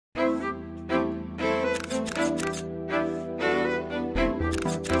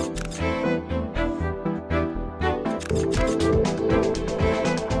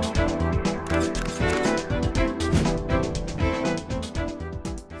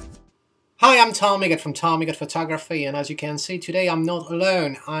Hi, I'm Tom Miggott from Tom Miggott Photography, and as you can see today I'm not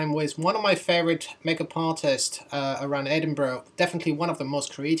alone. I'm with one of my favorite makeup artists around Edinburgh, definitely one of the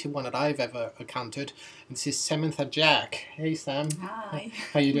most creative one that I've ever encountered. This is Samantha Jack. Hey Sam. Hi.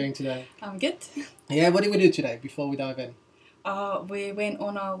 How are you doing today? I'm good. Yeah, what did we do today before we dive in? We went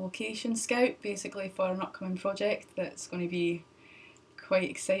on a location scout basically for an upcoming project that's going to be quite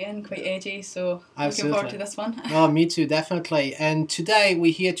exciting, quite edgy, so looking forward to this one. Oh, me too, definitely. And today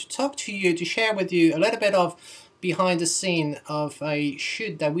we're here to talk to you, to share with you a little bit of behind the scene of a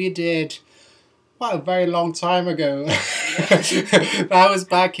shoot that we did, well, a very long time ago. That was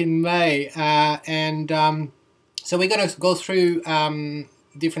back in May. So we're going to go through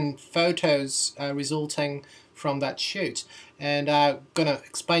different photos resulting from that shoot, and gonna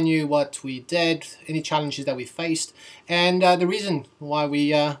explain you what we did, any challenges that we faced, and the reason why we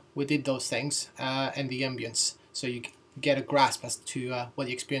did those things, and the ambience, so you get a grasp as to what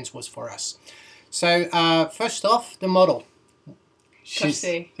the experience was for us. So first off, the model.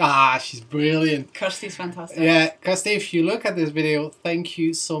 Kirsty. She's brilliant. Kirsty's fantastic. Yeah, Kirsty, if you look at this video, thank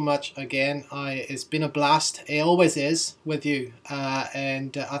you so much again. It's been a blast. It always is with you.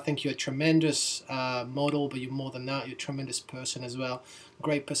 And I think you're a tremendous model, but you're more than that. You're a tremendous person as well.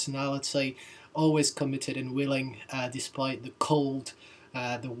 Great personality, always committed and willing, despite the cold,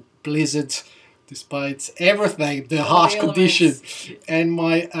 the blizzard, despite everything, the harsh condition, and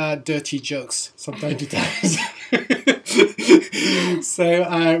my dirty jokes from time to time.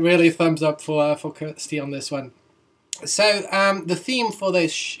 So really thumbs up for Kirsty on this one. So the theme for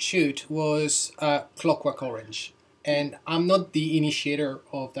this shoot was Clockwork Orange, and I'm not the initiator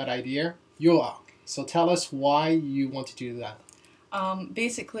of that idea. You are. So tell us why you want to do that.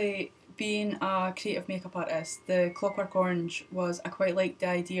 Basically, being a creative makeup artist, the Clockwork Orange I quite liked the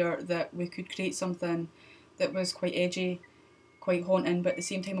idea that we could create something that was quite edgy, quite haunting, but at the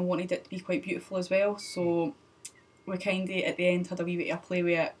same time I wanted it to be quite beautiful as well. So we kind of at the end had a wee bit of a play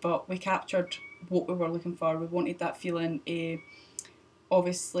with it, but we captured what we were looking for. We wanted that feeling,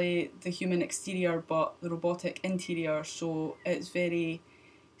 obviously the human exterior but the robotic interior, so it's very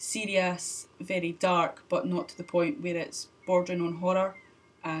serious, very dark, but not to the point where it's bordering on horror,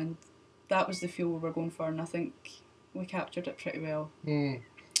 and that was the feel we were going for, and I think we captured it pretty well.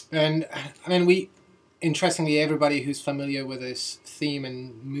 And I mean, interestingly, everybody who's familiar with this theme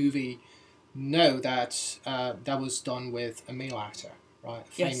and movie know that that was done with a male actor, right?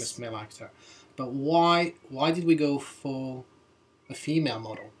 A famous male actor. But why did we go for a female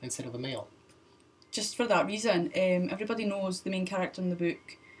model instead of a male? Just for that reason. Everybody knows the main character in the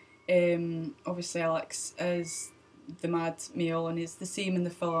book. Obviously Alex is the mad male and is the same in the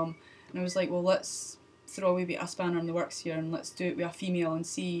film. And I was like, well, let's throw a wee bit of a spanner in the works here and let's do it with a female and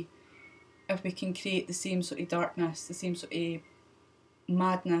see if we can create the same sort of darkness, the same sort of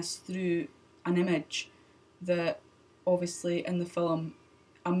madness through an image that obviously in the film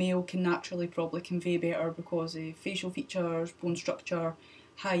a male can naturally probably convey better because of facial features, bone structure,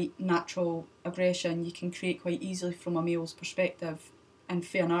 height, natural aggression. You can create quite easily from a male's perspective, and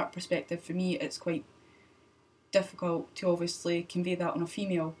for an art perspective, for me it's quite difficult to obviously convey that on a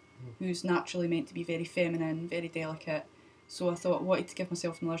female who's naturally meant to be very feminine, very delicate. So I thought I wanted to give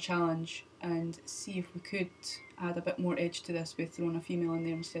myself another challenge and see if we could add a bit more edge to this by throwing a female in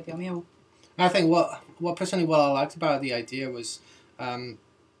there instead of a male. I think what personally what I liked about the idea was,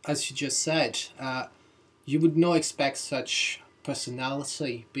 as you just said, you would not expect such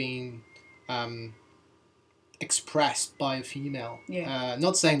personality being expressed by a female. Yeah.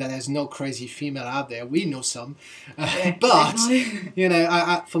 Not saying that there's no crazy female out there. We know some, Yeah, but definitely. you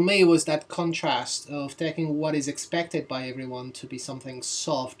know, for me, it was that contrast of taking what is expected by everyone to be something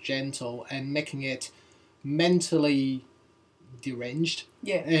soft, gentle, and making it mentally deranged,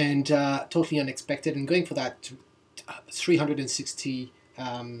 and totally unexpected, and going for that 360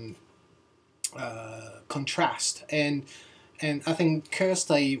 contrast, and I think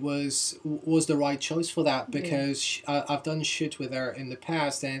Kirsty was the right choice for that, because I've done shoot with her in the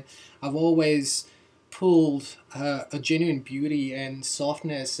past, and I've always pulled a genuine beauty and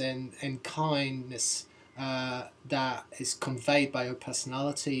softness and kindness that is conveyed by her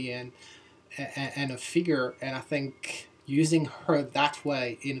personality and a figure, and I think using her that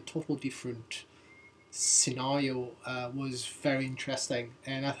way in a total different scenario was very interesting,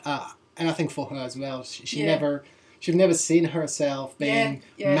 and I think for her as well, she'd never seen herself being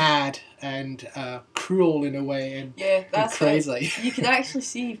mad and cruel in a way, and that's crazy. You could actually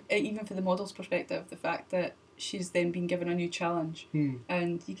see, even from the model's perspective, the fact that she's then been given a new challenge, Hmm.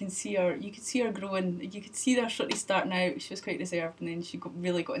 and you can see her growing. You could see her sort of starting out. She was quite reserved, and then she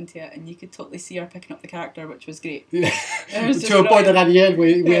really got into it, and you could totally see her picking up the character, which was great. Yeah. It was just To a point that brilliant. at the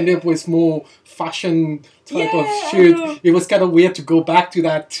end we ended up with more fashion type of Yeah, I shoot. know. It was kind of weird to go back to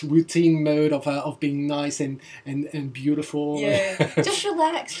that routine mode of being nice and beautiful. Yeah, just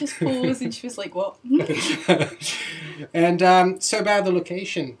relax, just pose, and she was like, "What?" And so about the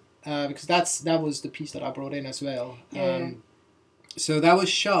location, because that was the piece that I brought in as well. Yeah. So that was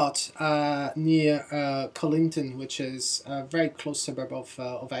shot near Colinton, which is a very close suburb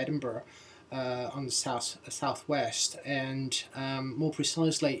of Edinburgh, on the southwest, and more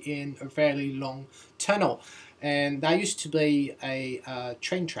precisely in a very long tunnel. And that used to be a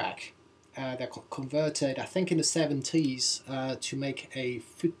train track that converted, I think, in the 70s to make a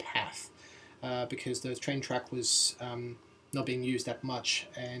footpath because the train track was not being used that much,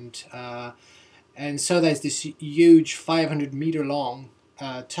 and so there's this huge 500-meter long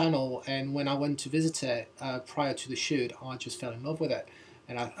tunnel, and when I went to visit it prior to the shoot, I just fell in love with it,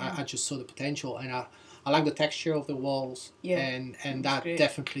 and I just saw the potential, and I like the texture of the walls, Yeah, and that's that great.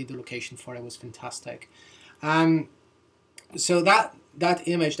 definitely, the location for it was fantastic. So that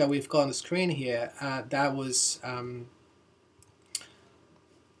image that we've got on the screen here, that was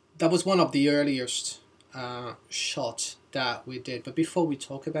one of the earliest shot that we did. But before we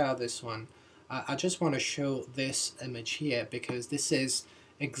talk about this one, I just want to show this image here, because this is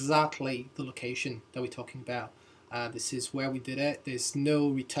exactly the location that we're talking about. This is where we did it. There's no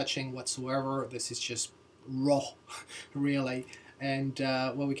retouching whatsoever. This is just raw, really. And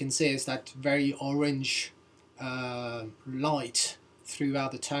what we can see is that very orange light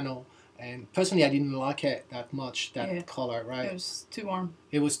throughout the tunnel. And personally, I didn't like it that much, that color, right? It was too warm.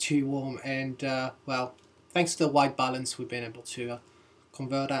 It was too warm, and well, thanks to the white balance, we've been able to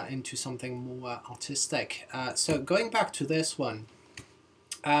convert that into something more artistic. So going back to this one,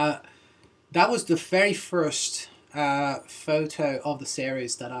 that was the very first photo of the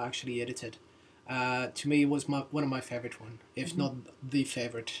series that I actually edited. To me, it was one of my favorite one, if not the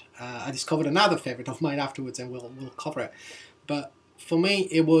favorite. I discovered another favorite of mine afterwards, and we'll cover it. But for me,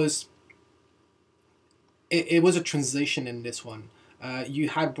 it was a transition in this one. You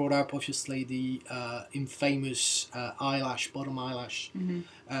had brought up, obviously, the infamous bottom eyelash.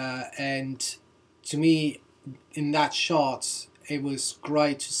 And to me, in that shot, it was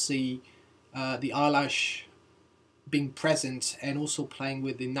great to see the eyelash being present and also playing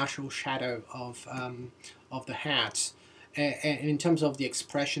with the natural shadow of the hat. And in terms of the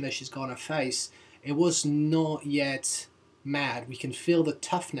expression that she's got on her face, it was not yet mad. We can feel the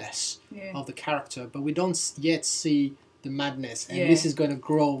toughness of the character, but we don't yet see the madness, and this is going to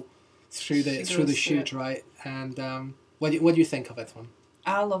grow through the shoot, right? And what do you think of it, one?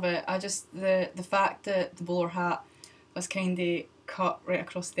 I love it. I just the fact that the bowler hat was kind of cut right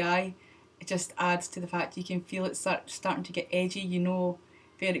across the eye, it just adds to the fact you can feel it starting to get edgy. You know,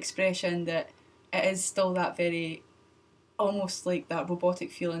 their expression, that it is still that very, almost like that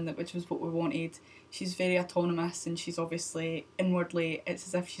robotic feeling, which was what we wanted. She's very autonomous, and she's obviously inwardly, it's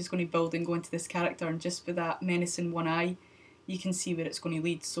as if she's going to build and go into this character, and just with that menacing one eye, you can see where it's going to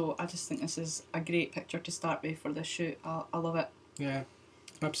lead. So I just think this is a great picture to start with for this shoot. I love it. Yeah,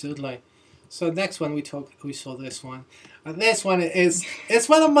 absolutely. So next one we saw this one, and this one is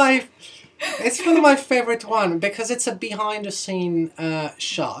one of my favorite one, because it's a behind the scene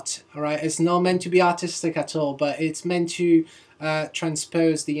shot. All right, it's not meant to be artistic at all, but it's meant to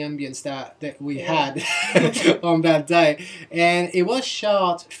transpose the ambience that we had on that day. And it was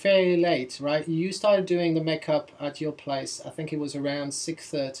shot fairly late, right? You started doing the makeup at your place, I think it was around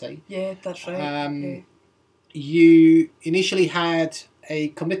 6:30. Yeah, that's right. You initially had a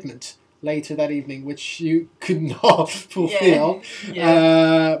commitment later that evening, which you could not fulfill. We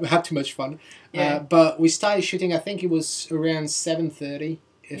had too much fun. But we started shooting, I think it was around 7:30.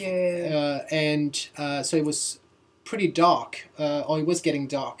 So it was pretty dark, or it was getting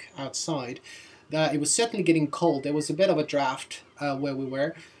dark outside. It was certainly getting cold. There was a bit of a draft where we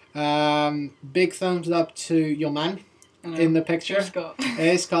were. Big thumbs up to your man in the picture.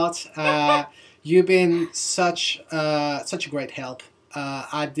 Hey, Scott. You've been such a great help.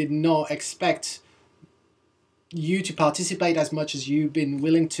 I did not expect you to participate as much as you've been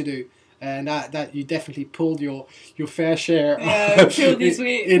willing to do. And that you definitely pulled your fair share. Yeah, pulled his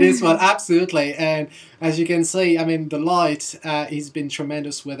weight. It is one, absolutely. And as you can see, I mean, the light, he's been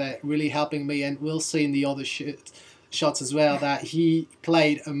tremendous with it, really helping me. And we'll see in the other shots as well that he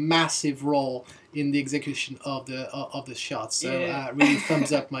played a massive role in the execution of the shots. So really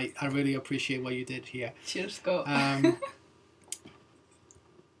thumbs up, mate. I really appreciate what you did here. Cheers, Scott.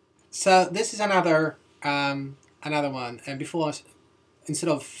 So this is another Another one. And instead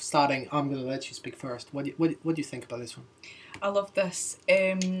of starting, I'm going to let you speak first. What do you think about this one? I love this.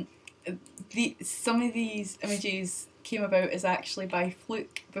 Some of these images came about as actually by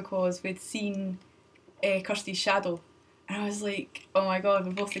fluke because we'd seen Kirsty's shadow, and I was like, oh my god,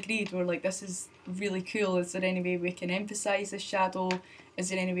 we both agreed. We're like, this is really cool. Is there any way we can emphasise this shadow? Is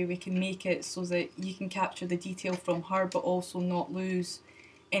there any way we can make it so that you can capture the detail from her but also not lose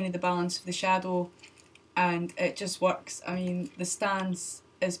any of the balance of the shadow? And it just works. I mean, the stance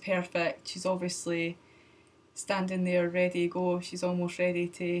is perfect. She's obviously standing there ready to go. She's almost ready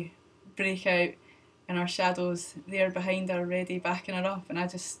to break out, and our shadows there behind her ready, backing her up. And I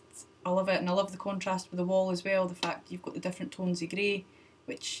love it. And I love the contrast with the wall as well. The fact you've got the different tones of grey,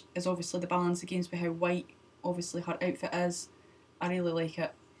 which is obviously the balance against how white obviously her outfit is. I really like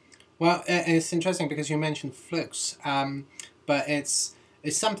it. Well, it's interesting because you mentioned flukes, but it's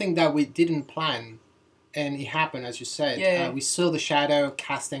something that we didn't plan, and it happened, as you said. Yeah. We saw the shadow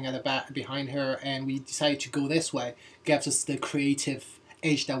casting at the back behind her, and we decided to go this way. Gives us the creative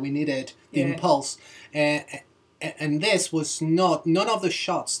edge that we needed, the impulse, and this was none of the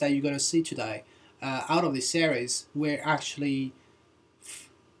shots that you're going to see today out of this series were actually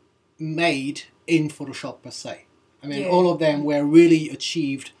made in Photoshop per se. I mean, all of them were really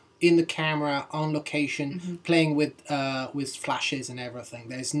achieved in the camera, on location, playing with flashes and everything.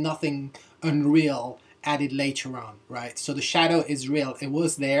 There's nothing unreal added later on, right? So the shadow is real. It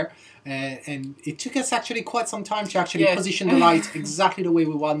was there, and it took us actually quite some time to actually position the light exactly the way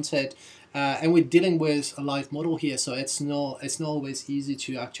we wanted. And we're dealing with a live model here, so it's not always easy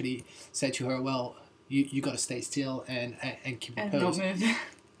to actually say to her, well, you got to stay still and keep the pose. Not move.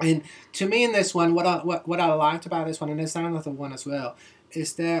 And to me, in this one, what I liked about this one, and there's another one as well,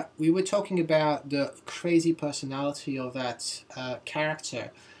 is that we were talking about the crazy personality of that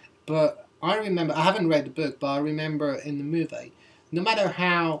character. But I remember, I haven't read the book, but I remember in the movie, no matter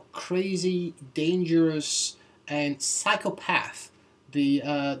how crazy, dangerous, and psychopath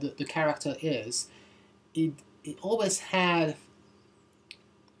the character is, it always had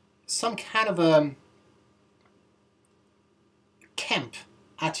some kind of a camp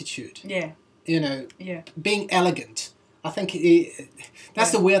attitude. Yeah. You know, being elegant. I think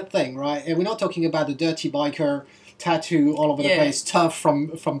that's the weird thing, right? And we're not talking about the dirty biker tattoo all over the place, tough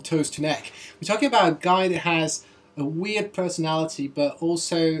from toes to neck. We're talking about a guy that has a weird personality, but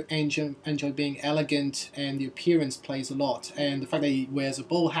also enjoy being elegant, and the appearance plays a lot. And the fact that he wears a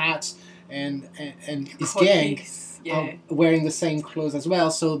ball hat and his gang are wearing the same clothes as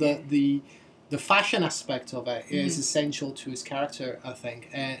well. So the fashion aspect of it is essential to his character, I think.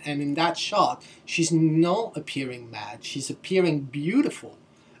 And in that shot, she's not appearing mad. She's appearing beautiful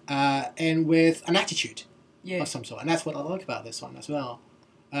and with an attitude of some sort. And that's what I like about this one as well.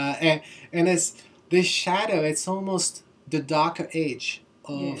 And it's this shadow, it's almost the darker edge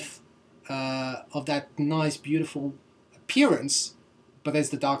of that nice, beautiful appearance. But there's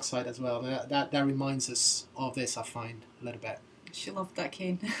the dark side as well. That reminds us of this, I find, a little bit. She loved that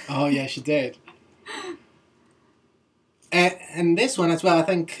cane. Oh, yeah, she did. And this one as well, I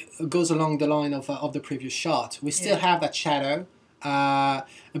think, goes along the line of the previous shot. We still have that shadow, a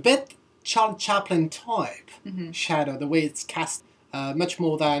bit Charlie Chaplin type shadow, the way it's cast, much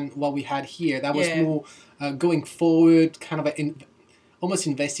more than what we had here. That was more going forward, kind of almost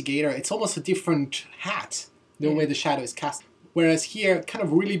investigator. It's almost a different hat, the way the shadow is cast. Whereas here, kind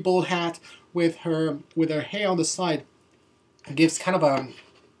of really bold hat with her hair on the side, gives kind of a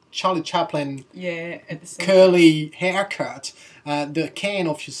Charlie Chaplin curly haircut. The cane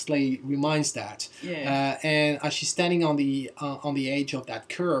obviously reminds that. And as she's standing on the edge of that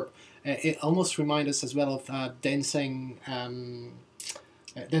curb, it almost reminds us as well of dancing in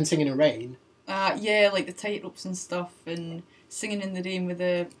the rain. Like the tightropes and stuff, and singing in the rain with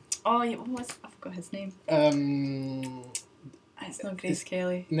the I forgot his name. It's not Grace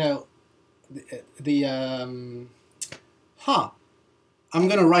Kelly. No, I'm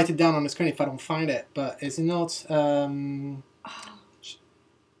gonna write it down on the screen if I don't find it. But it's not.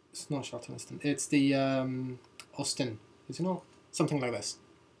 It's not Charlton Heston. It's the Austin. Is it not? Something like this.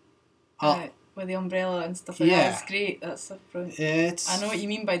 With the umbrella and stuff like that. It's great. That's so brilliant. I know what you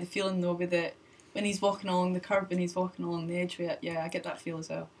mean by the feeling though, with it when he's walking along the curb and he's walking along the edge of it. Yeah, I get that feel as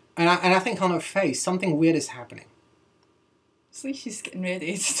well. And I think on her face something weird is happening. It's like she's getting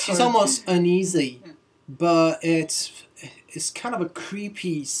ready. She's almost uneasy, but it's kind of a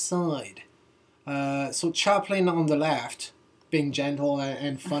creepy side. So Chaplin on the left, being gentle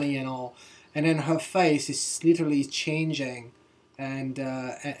and funny and all, and then her face is literally changing, and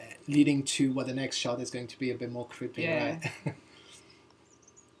leading to what the next shot is going to be a bit more creepy, right?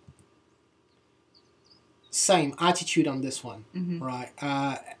 same attitude on this one, Mm-hmm.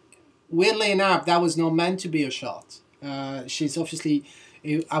 right? Weirdly enough, that was not meant to be a shot. She's obviously.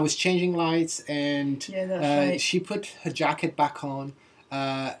 I was changing lights, and Yeah, that's right. she put her jacket back on.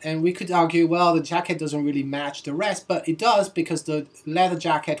 And we could argue, well, the jacket doesn't really match the rest, but it does because the leather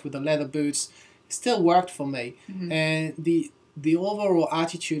jacket with the leather boots still worked for me. Mm-hmm. And the overall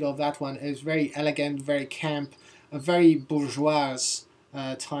attitude of that one is very elegant, very camp, a very bourgeois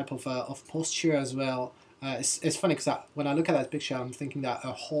type of posture as well. It's funny because when I look at that picture, I'm thinking that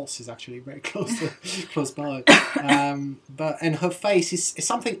a horse is actually very close by. But and her face is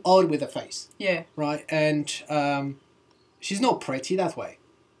something odd with her face, Yeah. right? And she's not pretty that way,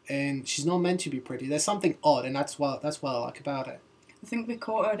 and she's not meant to be pretty. There's something odd, and that's what I like about it. I think we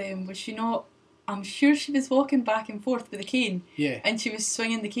caught her. Was she not? I'm sure she was walking back and forth with a cane. Yeah. And she was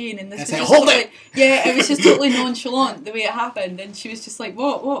swinging the cane, and this And was say, just "Hold totally, it!" yeah, it was just totally nonchalant the way it happened, and she was just like,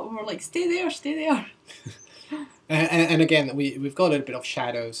 "What? What?" And we're like, "Stay there, stay there." And again, we've got a little bit of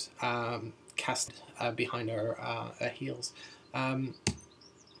shadows cast behind her heels, and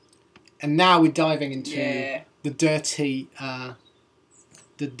now we're diving into the dirty.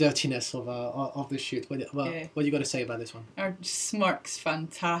 The dirtiness of the shoot. What you got to say about this one? Her smirk's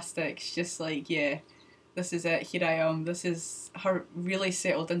fantastic. She's just like, yeah, this is it. Here I am. This is her really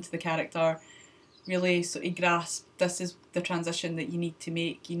settled into the character. Really sort of grasp. This is the transition that you need to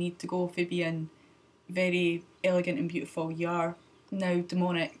make. You need to go for being very elegant and beautiful. You are now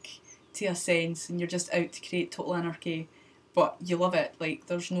demonic to a sense, and you're just out to create total anarchy. But you love it. Like,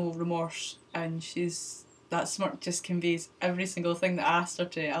 there's no remorse, and that smirk just conveys every single thing that I asked her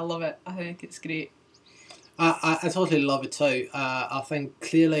to. I love it. I think it's great. I totally love it too. I think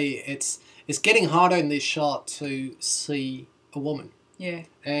clearly it's getting harder in this shot to see a woman. Yeah.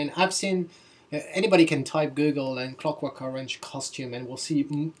 And I've seen anybody can type Google and Clockwork Orange costume, and we'll see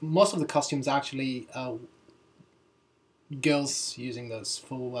most of the costumes actually girls using those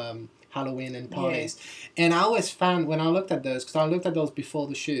for Halloween and parties. Yeah. And I always found when I looked at those, because I looked at those before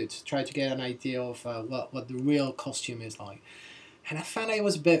the shoot, try to get an idea of what the real costume is like, and I found it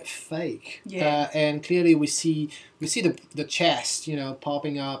was a bit fake. Yeah. And clearly we see the chest,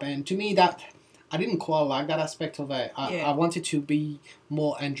 popping up, and to me that I didn't quite like that aspect of it. I wanted to be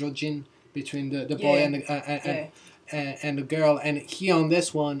more androgyne between the boy and the girl, and here on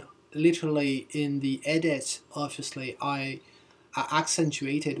this one, literally in the edit, obviously I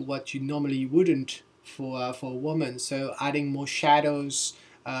accentuated what you normally wouldn't for a woman. So adding more shadows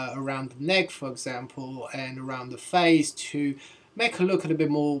around the neck, for example, and around the face to make her look a little bit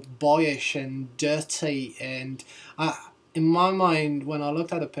more boyish and dirty. And in my mind, when I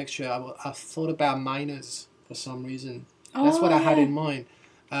looked at the picture, I thought about minors for some reason. That's what I had in mind.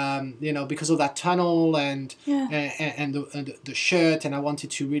 Because of that tunnel and the shirt, and I wanted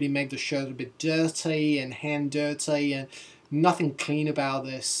to really make the shirt a bit dirty and hand dirty, and nothing clean about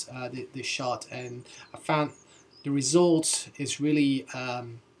this shot. And I found the result is really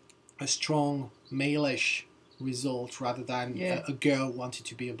a strong male-ish result rather than a girl wanting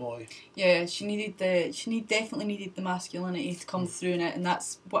to be a boy. Yeah, she definitely needed the masculinity to come through in it, and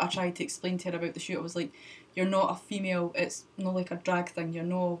that's what I tried to explain to her about the shoot. I was like, you're not a female, it's not like a drag thing, you're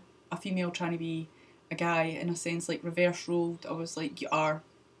not a female trying to be a guy, in a sense, like reverse rolled. I was like,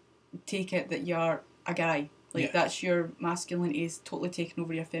 take it that you're a guy. Like, that's your masculinity is totally taking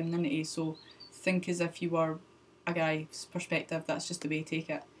over your femininity, so think as if you were a guy's perspective. That's just the way to take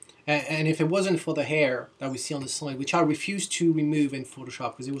it. And if it wasn't for the hair that we see on the side, which I refused to remove in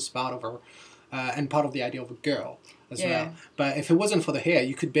Photoshop because it was part of her, and part of the idea of a girl as well. But if it wasn't for the hair,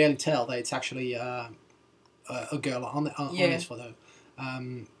 you could barely tell that it's actually a girl on this photo.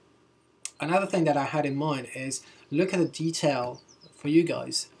 Another thing that I had in mind is look at the detail for you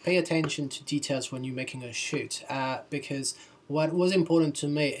guys. Pay attention to details when you're making a shoot, because what was important to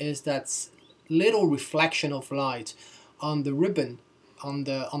me is that little reflection of light on the ribbon on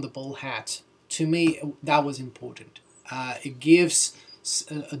the ball hat. To me, that was important. It gives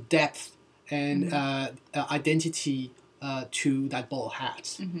a depth and identity to that ball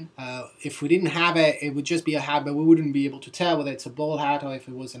hat. If we didn't have it, it would just be a hat, but we wouldn't be able to tell whether it's a ball hat or if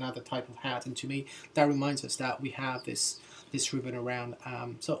it was another type of hat. And to me, that reminds us that we have this ribbon around.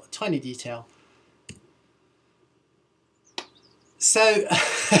 So a tiny detail. So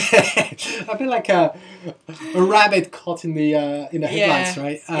I feel like a rabbit caught in the headlights,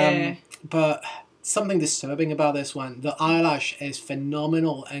 right? But something disturbing about this one, the eyelash is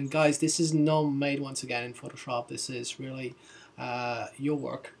phenomenal. And guys, this is not made once again in Photoshop. This is really your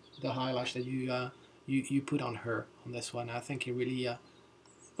work, the eyelash that you put on her on this one. I think it really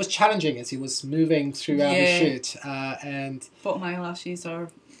was challenging as he was moving throughout the shoot. And bottom eyelashes are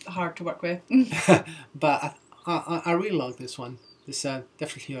hard to work with. But I really like this one. This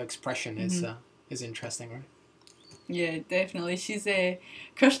definitely her expression is interesting, right? Yeah, definitely. She's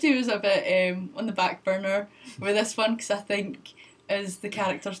Kirsty was a bit on the back burner with this one because I think as the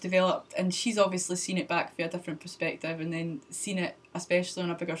characters developed, and she's obviously seen it back from a different perspective, and then seen it especially on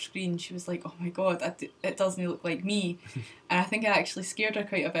a bigger screen, she was like, "Oh my god, it doesn't look like me," and I think it actually scared her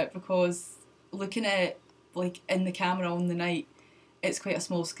quite a bit because looking at it like in the camera on the night, it's quite a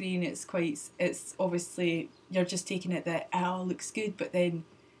small screen. It's obviously you're just taking it that it looks good, but then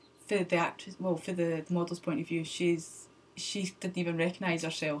for the actress, well, for the model's point of view, she didn't even recognise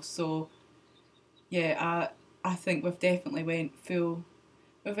herself. So yeah, I think we've definitely went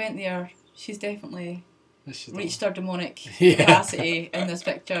there. She's definitely reached her demonic capacity in this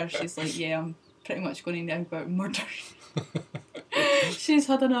picture. She's like, yeah, I'm pretty much going to now go out and murder. She's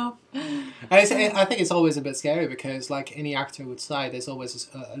had enough. I think it's always a bit scary because, like any actor would say, there's always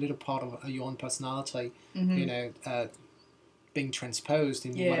a little part of your own personality, you know, being transposed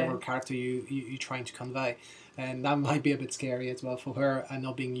in whatever character you're trying to convey. And that might be a bit scary as well for her, and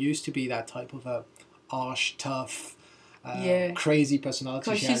not being used to be that type of a harsh, tough, crazy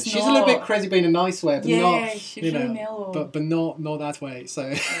personality. She's a little bit crazy, but in a nice way. But not, she's really mellow. But not that way.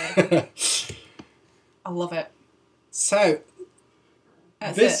 So I love it. So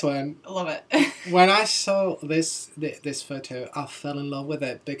this one, I love it. When I saw this photo, I fell in love with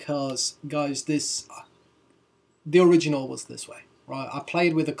it because, guys, the original was this way, right? I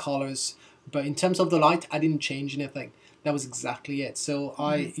played with the colors, but in terms of the light, I didn't change anything. That was exactly it. So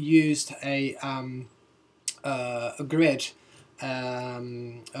I used a grid, a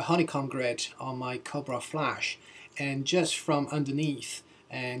honeycomb grid on my Cobra Flash, and just from underneath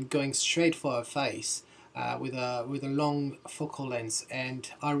and going straight for her face. With a long focal length, and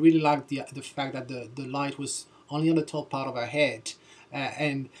I really liked the fact that the light was only on the top part of her head,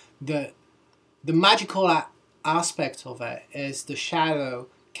 and the magical aspect of it is the shadow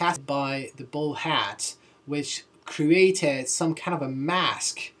cast by the bald hat, which created some kind of a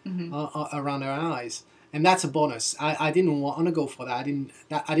mask around her eyes, and that's a bonus. I didn't want to go for that.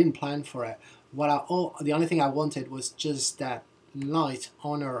 I didn't plan for it. The only thing I wanted was just that light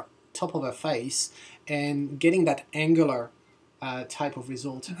on her top of her face, and getting that angular type of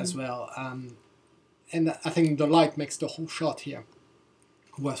result as well. And I think the light makes the whole shot here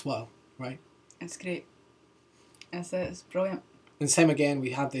worthwhile, right? It's great. It's brilliant. And same again,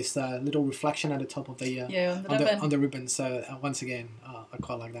 we have this little reflection at the top of the on the ribbon. So once again, I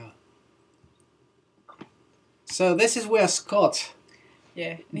quite like that. So this is where Scott.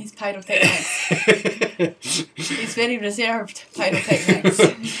 Yeah, and he's pyrotechnics. He's very reserved pyrotechnics.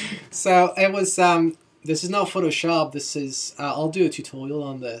 So it was. This is not Photoshop. This is. I'll do a tutorial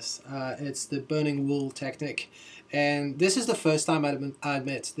on this. It's the burning wool technique, and this is the first time I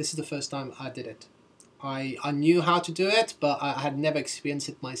admit this is the first time I did it. I knew how to do it, but I had never experienced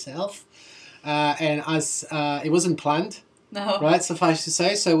it myself, and as it wasn't planned. No. Right, suffice to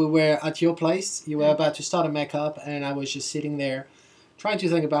say. So we were at your place. You were about to start a makeup, and I was just sitting there, trying to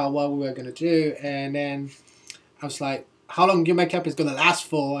think about what we were going to do, and then I was like, how long your makeup is going to last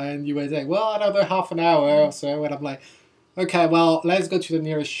for? And you were saying, well, another half an hour or so, and I'm like, okay, well, let's go to the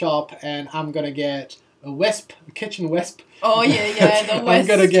nearest shop, and I'm going to get a kitchen wisp. Oh, yeah, the wisp. I'm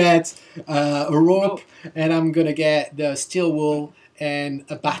going to get a rope, and I'm going to get the steel wool and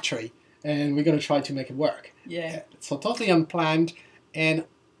a battery, and we're going to try to make it work. Yeah. So totally unplanned, and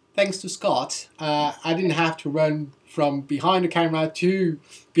thanks to Scott, I didn't have to run from behind the camera to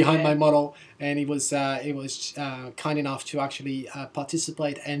behind my model, and he was kind enough to actually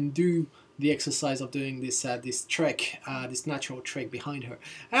participate and do the exercise of doing this this trick, this natural trick behind her.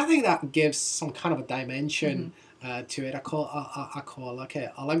 And I think that gives some kind of a dimension to it. I quite like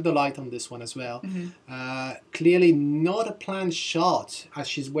it. I like the light on this one as well. Clearly not a planned shot as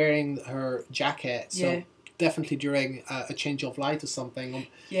she's wearing her jacket. So definitely during a change of light or something.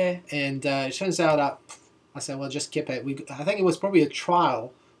 And it turns out that I said, well, just keep it. I think it was probably a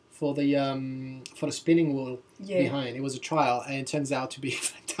trial for the spinning wool behind. It was a trial, and it turns out to be a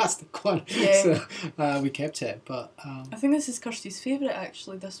fantastic one. So we kept it. But I think this is Kirsty's favourite,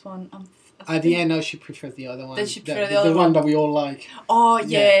 actually. This one. At the end, no, she preferred the other one. Did she prefer the other one that we all like? Oh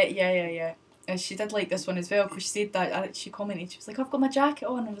yeah. And she did like this one as well, because she said that she commented. She was like, "I've got my jacket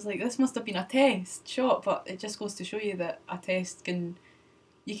on." I was like, "This must have been a test shot," but it just goes to show you that a test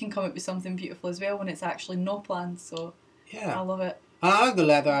you can come up with something beautiful as well when it's actually not planned. So I love it. I like the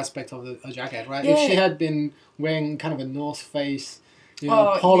leather aspect of the jacket, right? If she had been wearing kind of a North Face,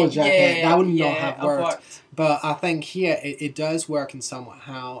 polo jacket, that would not have worked. But I think here it does work in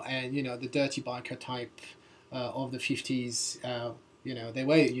somehow, and the dirty biker type of the 50s You know, they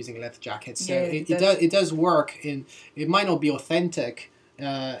were using leather jackets, so Yeah, it does work. It might not be authentic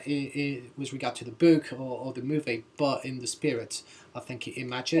with regard to the book or the movie, but in the spirit, I think it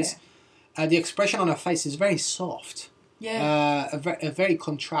matches. The expression on her face is very soft. Yeah. A very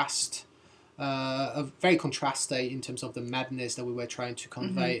contrasty in terms of the madness that we were trying to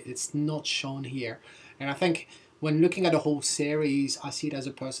convey. Mm-hmm. It's not shown here, and I think when looking at the whole series, I see it as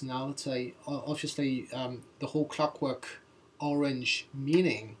a personality. Obviously, the whole Clockwork Orange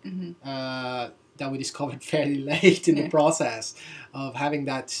meaning that we discovered fairly late in the process of having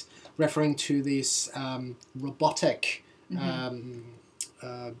that, referring to this robotic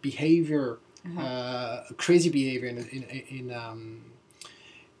behavior, crazy behavior in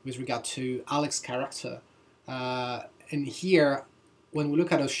with regard to Alex's character. And here, when we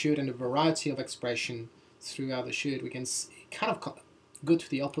look at a shoot and the variety of expression throughout the shoot, we can kind of go to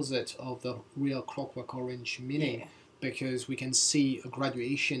the opposite of the real Clockwork Orange meaning, because we can see a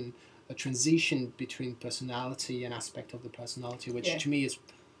graduation, a transition between personality and aspect of the personality, which to me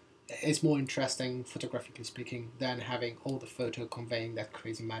is more interesting, photographically speaking, than having all the photo conveying that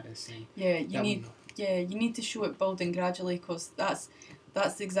crazy madness. You need to show it building gradually, because that's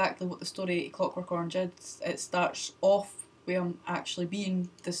exactly what the story Clockwork Orange is. It starts off with him actually being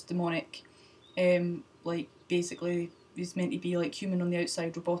this demonic, like basically he's meant to be like human on the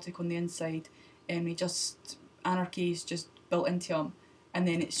outside, robotic on the inside, and anarchy is just built into him, and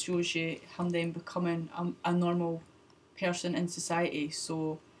then it shows you him then becoming a normal person in society.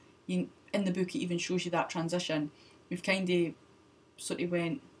 So in the book it even shows you that transition. We've kind of sort of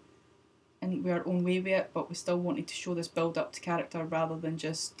went in our own way with it, but we still wanted to show this build up to character rather than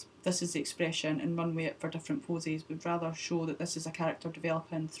just this is the expression and run with it for different poses. We'd rather show that this is a character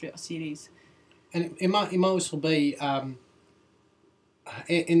developing throughout a series. And it might also be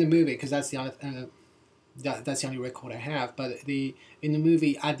in the movie, because that's the only that's the only record I have. But in the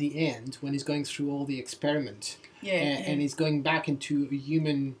movie at the end, when he's going through all the experiment, and he's going back into a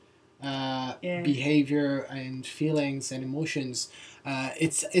human behavior and feelings and emotions,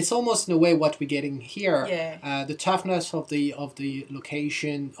 it's almost in a way what we're getting here. The toughness of the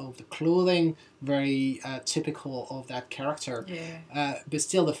location, of the clothing, very typical of that character. But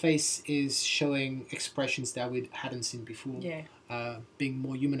still the face is showing expressions that we hadn't seen before. Being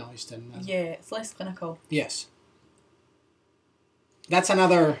more humanized and it's less clinical. Yes. That's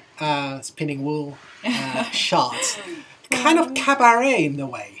another spinning wool shot. Kind of cabaret in the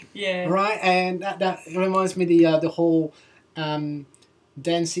way. Right? And that reminds me the whole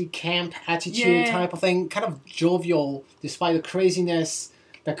dancey camp attitude type of thing. Kind of jovial, despite the craziness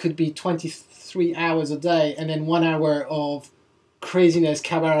that could be 23 hours a day, and then 1 hour of craziness,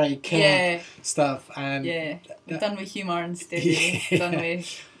 cabaret, camp stuff. And done with humour instead of done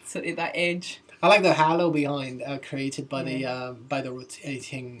with sort of that edge. I like the halo behind, created by the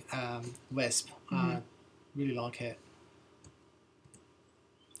rotating wisp. Really like it.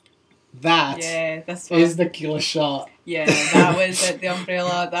 That is the killer shot. Yeah, that was it. The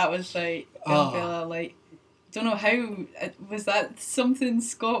umbrella. That was right. The umbrella, like, don't know how. Was that something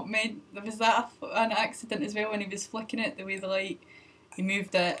Scott made? Was that an accident as well when he was flicking it? The way he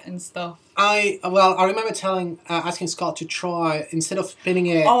moved it and stuff. I remember asking Scott to try, instead of spinning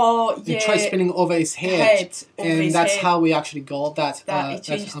it, try spinning over his head, and that's how we actually got that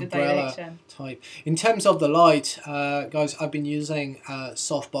umbrella type. In terms of the light, guys, I've been using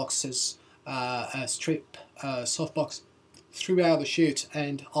softboxes, strip softbox throughout the shoot,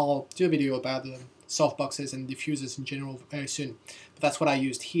 and I'll do a video about the softboxes and diffusers in general very soon. But that's what I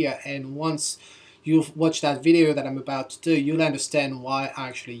used here, and once you've watched that video that I'm about to do, you'll understand why I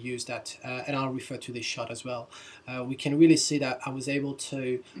actually used that, and I'll refer to this shot as well. We can really see that I was able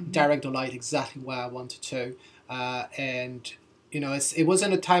to direct the light exactly where I wanted to, and you know, it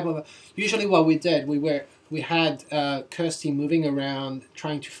wasn't a type of. Usually, what we did, we had Kirsty moving around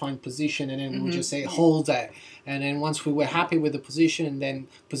trying to find position, and then we would just say hold there, and then once we were happy with the position, then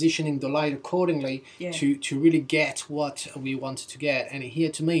positioning the light accordingly to really get what we wanted to get. And here,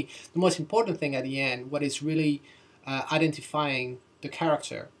 to me, the most important thing at the end, what is really identifying the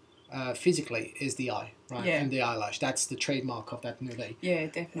character physically, is the eye, right, and the eyelash. That's the trademark of that movie. Yeah,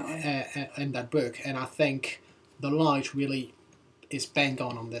 definitely. And that book, and I think the light really is bang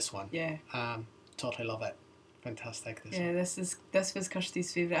on this one. Totally love it. Fantastic. This was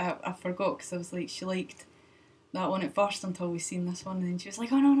Kirsty's favourite. I forgot, because I was like, she liked that one at first until we seen this one, and then she was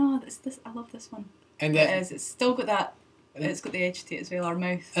like, oh no, this I love this one. And it's still got that. It's got the edge to it as well. Our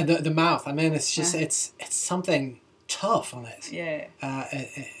mouth. And the mouth. I mean, it's just it's something tough on it.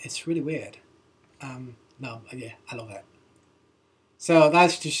 It's really weird. I love it. So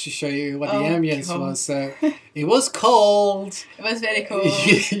that's just to show you what the ambience God. was. So it was cold. It was very cold.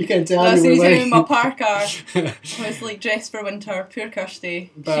 You can tell That's you the were reason in my waiting. parka. I was like dressed for winter, pure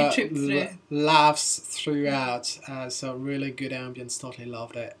kirsty. But She trooped through. laughs throughout. So really good ambience. Totally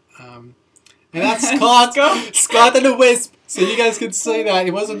loved it. And that's Scott, Scott and the Wisp. So you guys can see that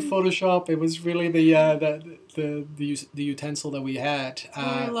it wasn't Photoshop. It was really the utensil that we had,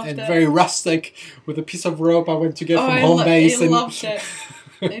 and it. very rustic with a piece of rope I went to get from home base. I loved it.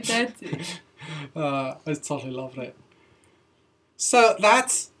 I did. I totally loved it. So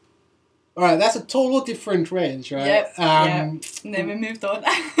that's all right. That's a total different range, right? Yep. And then we moved on.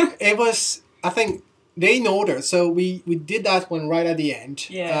 It was, I think, they in order. So we did that one right at the end.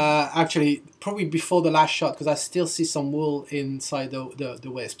 Yeah. Actually, probably before the last shot, because I still see some wool inside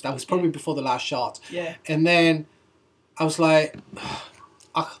the wisp. That was probably before the last shot. Yeah. And then I was like,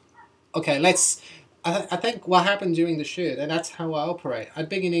 okay, let's. I think what happened during the shoot, and that's how I operate. At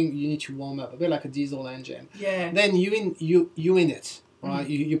the beginning, you need to warm up a bit like a diesel engine. Yeah. Then you in it, right?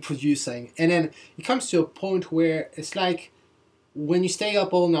 You're producing, and then it comes to a point where it's like when you stay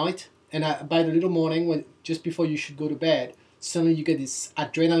up all night. And by the little morning, when just before you should go to bed, suddenly you get this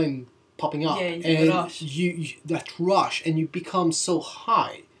adrenaline popping up, Yeah, you get and the rush. you that rush, and you become so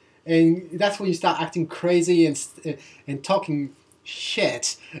high, and that's when you start acting crazy and talking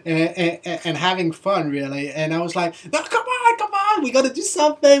shit and having fun really. And I was like, no, come on, we gotta do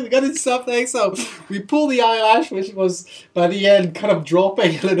something. So we pulled the eyelash, which was by the end kind of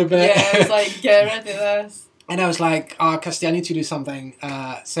dropping a little bit. Yeah, I was like, get rid of this. And I was like, Kirsty, I need to do something.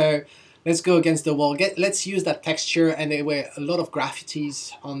 So let's go against the wall. Let's use that texture. And there were a lot of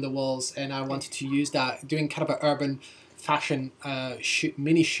graffitis on the walls. And I wanted to use that, doing kind of an urban fashion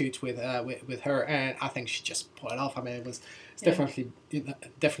mini shoot with her. And I think she just pulled it off. I mean, it's definitely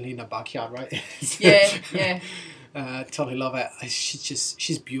in the backyard, right? Yeah. Totally love it.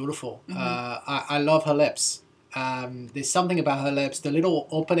 She's beautiful. I love her lips. There's something about her lips, the little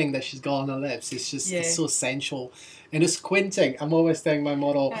opening that she's got on her lips. It's just it's so sensual. And the squinting, I'm always telling my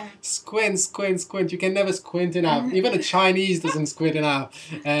model, squint. You can never squint enough. Even a Chinese doesn't squint enough.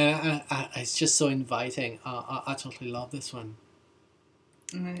 It's just so inviting. I totally love this one.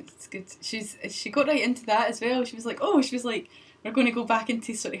 It's good. She got right into that as well. She was like, we're going to go back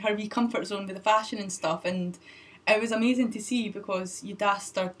into sort of her wee comfort zone with the fashion and stuff. And it was amazing to see because you'd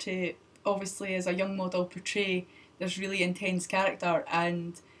asked her to, obviously as a young model, portray this really intense character,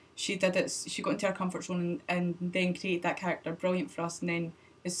 and she did it. She got into her comfort zone and then created that character brilliant for us. And then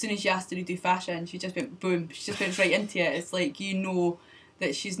as soon as you asked her to do fashion, she just went boom. She just went right into it. It's like, you know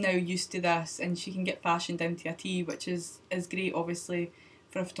that she's now used to this and she can get fashion down to a T, which is great obviously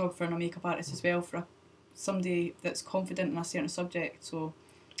for a photographer and a makeup artist as well, for somebody that's confident in a certain subject. So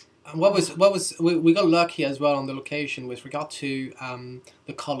what was we got lucky as well on the location with regard to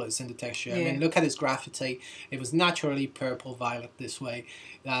the colours and the texture. I mean, look at this graffiti. It was naturally purple violet this way.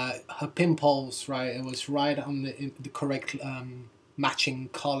 Her pimples, right? It was right on the correct matching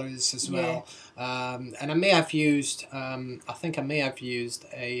colours as well. And I may have used I think I may have used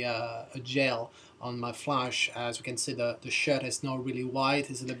a gel on my flash. As you can see, the shirt is not really white.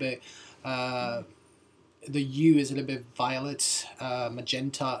 It's a little bit the hue is a little bit violet,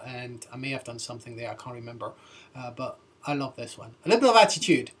 magenta, and I may have done something there, I can't remember. But I love this one. A little bit of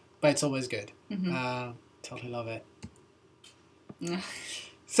attitude, but it's always good. Totally love it.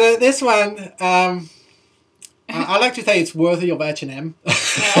 So this one, I like to say it's worthy of H&M.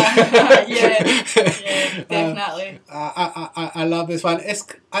 yeah, definitely. I love this one.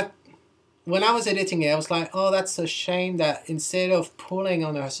 When I was editing it, I was like, oh, that's a shame that instead of pulling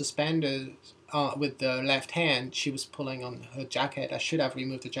on her suspenders with the left hand, she was pulling on her jacket. I should have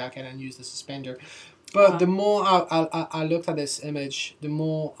removed the jacket and used the suspender. But the more I looked at this image, the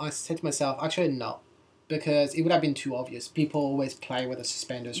more I said to myself, actually no, because it would have been too obvious. People always play with the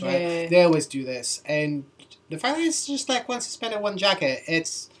suspenders, right? Yeah. They always do this. And the fact that it's just like one suspender, one jacket,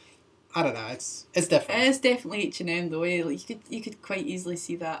 it's, I don't know, it's different. It's definitely H&M though. Like you could quite easily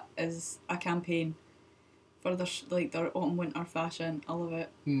see that as a campaign for their autumn winter fashion. I love it.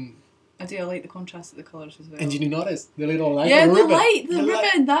 I do. I like the contrast of the colours as well. And did you notice the little light? Yeah, ribbon? the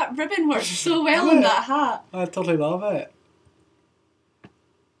ribbon. That ribbon works so well on that hat. I totally love it.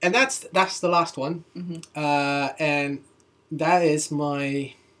 And that's the last one. And that's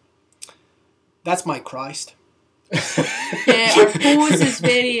my Christ. Yeah, her pose is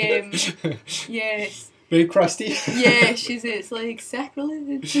very yes. Very crusty. Yeah, it's like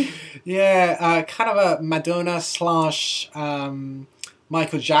sacrilege. Yeah, kind of a Madonna /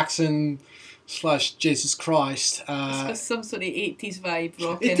 Michael Jackson / Jesus Christ. It's got some sort of 80s vibe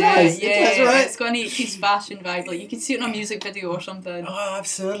rocking It does, Yeah, it does, right? It's got an 80s fashion vibe. Like, you can see it in a music video or something. Oh,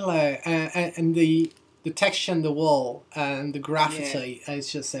 absolutely. And the texture on the wall and the graffiti,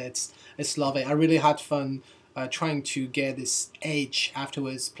 it's lovely. I really had fun trying to get this edge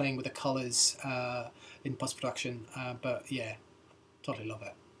afterwards, playing with the colors in post-production. But yeah, totally love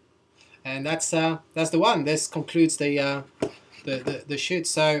it. And that's the one. This concludes the shoot.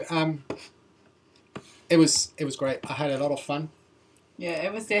 So it was great. I had a lot of fun. Yeah,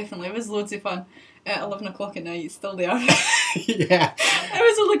 it was loads of fun. At 11 o'clock at night, it's still there. Yeah. It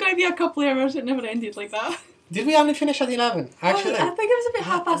was only going to be a couple of hours. It never ended like that. Did we only finish at 11? Actually, I think it was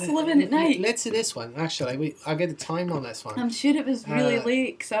about 11:30 at night. Let's see this one. Actually, I get the time on this one. I'm sure it was really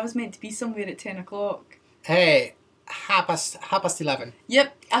late because I was meant to be somewhere at 10 o'clock. Hey, half past 11.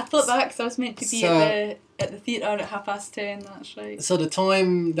 Yep, I thought that because I was meant to be at the theatre at 10:30. That's right. So the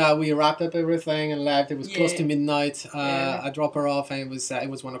time that we wrapped up everything and left, it was close to midnight. Yeah. I dropped her off, and it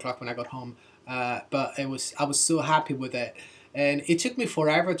was 1 o'clock when I got home. But I was so happy with it, and it took me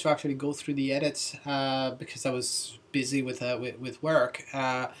forever to actually go through the edits because I was busy with work.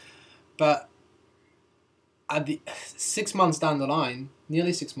 But at the 6 months down the line,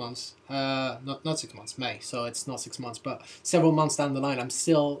 nearly 6 months, not 6 months, May, so it's not 6 months, but several months down the line, I'm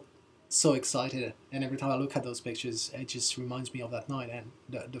still so excited, and every time I look at those pictures, it just reminds me of that night and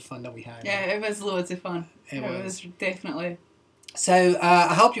the fun that we had. Yeah, it was loads of fun. It was definitely. So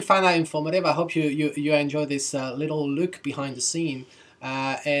I hope you find that informative. I hope you enjoy this little look behind the scene,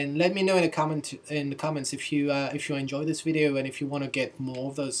 and let me know in the comments if you enjoy this video and if you want to get more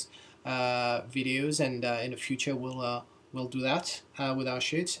of those videos. And in the future we'll do that with our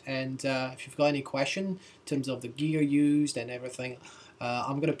shoots. And if you've got any question in terms of the gear used and everything,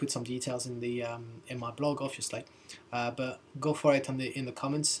 I'm gonna put some details in the in my blog, obviously. But go for it in the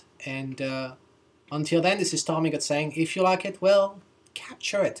comments. And until then, this is Tommy God saying, if you like it, well,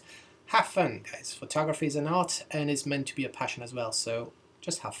 capture it. Have fun, guys. Photography is an art and it's meant to be a passion as well. So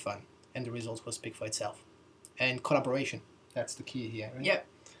just have fun and the results will speak for itself. And collaboration. That's the key here, right? Yep.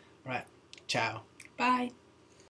 Right. Ciao. Bye.